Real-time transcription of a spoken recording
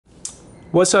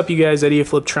What's up, you guys? Eddie of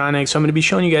Fliptroniks. So I'm going to be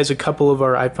showing you guys a couple of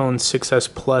our iPhone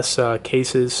 6s Plus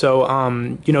cases. So,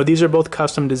 these are both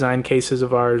custom design cases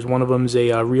of ours. One of them is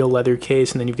a real leather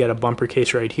case, and then you've got a bumper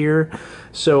case right here.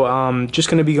 So, just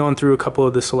going to be going through a couple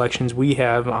of the selections we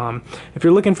have. If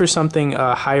you're looking for something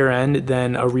higher end,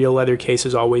 then a real leather case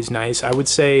is always nice. I would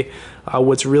say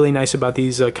what's really nice about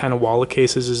these kind of wallet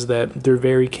cases is that they're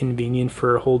very convenient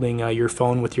for holding your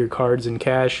phone with your cards and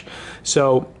cash.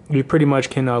 So you pretty much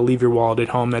can leave your wallet at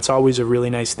home. That's always a really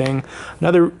nice thing.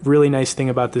 Another really nice thing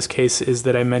about this case is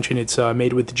that I mentioned it's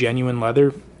made with genuine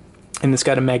leather, and it's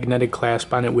got a magnetic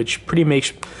clasp on it, which pretty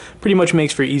much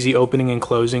makes for easy opening and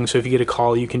closing. So if you get a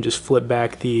call, you can just flip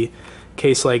back the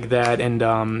case like that, and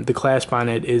the clasp on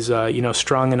it is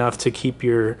strong enough to keep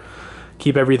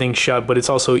everything shut, but it's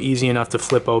also easy enough to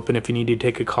flip open if you need to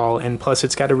take a call. And plus,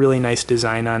 it's got a really nice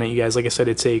design on it, you guys. Like I said,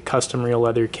 it's a custom real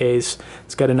leather case.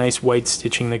 It's got a nice white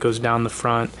stitching that goes down the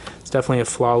front. It's definitely a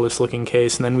flawless looking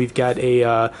case. And then we've got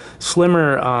a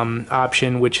slimmer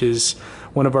option, which is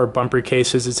one of our bumper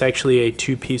cases. It's actually a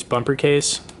two-piece bumper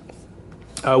case.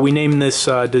 We named this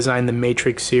design the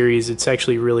Matrix series. It's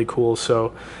actually really cool.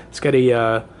 So it's got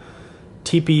a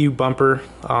TPU bumper,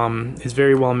 is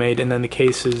very well made, and then the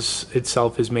case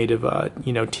itself is made of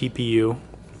TPU,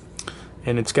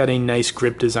 and it's got a nice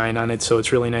grip design on it, so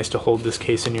it's really nice to hold this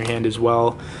case in your hand as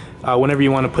well. Whenever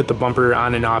you want to put the bumper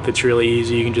on and off, it's really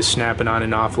easy. You can just snap it on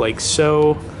and off like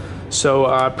so.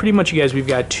 So pretty much, you guys, we've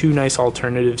got two nice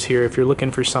alternatives here. If you're looking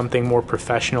for something more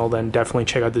professional, then definitely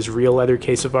check out this real leather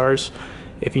case of ours.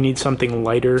 If you need something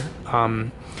lighter,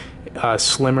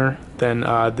 slimmer, then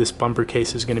this bumper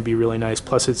case is going to be really nice.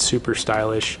 Plus, it's super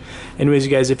stylish. Anyways,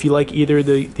 you guys, if you like either of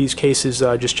these cases,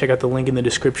 just check out the link in the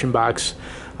description box.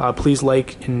 Please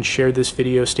like and share this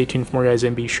video. Stay tuned for more, guys,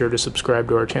 and be sure to subscribe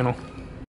to our channel.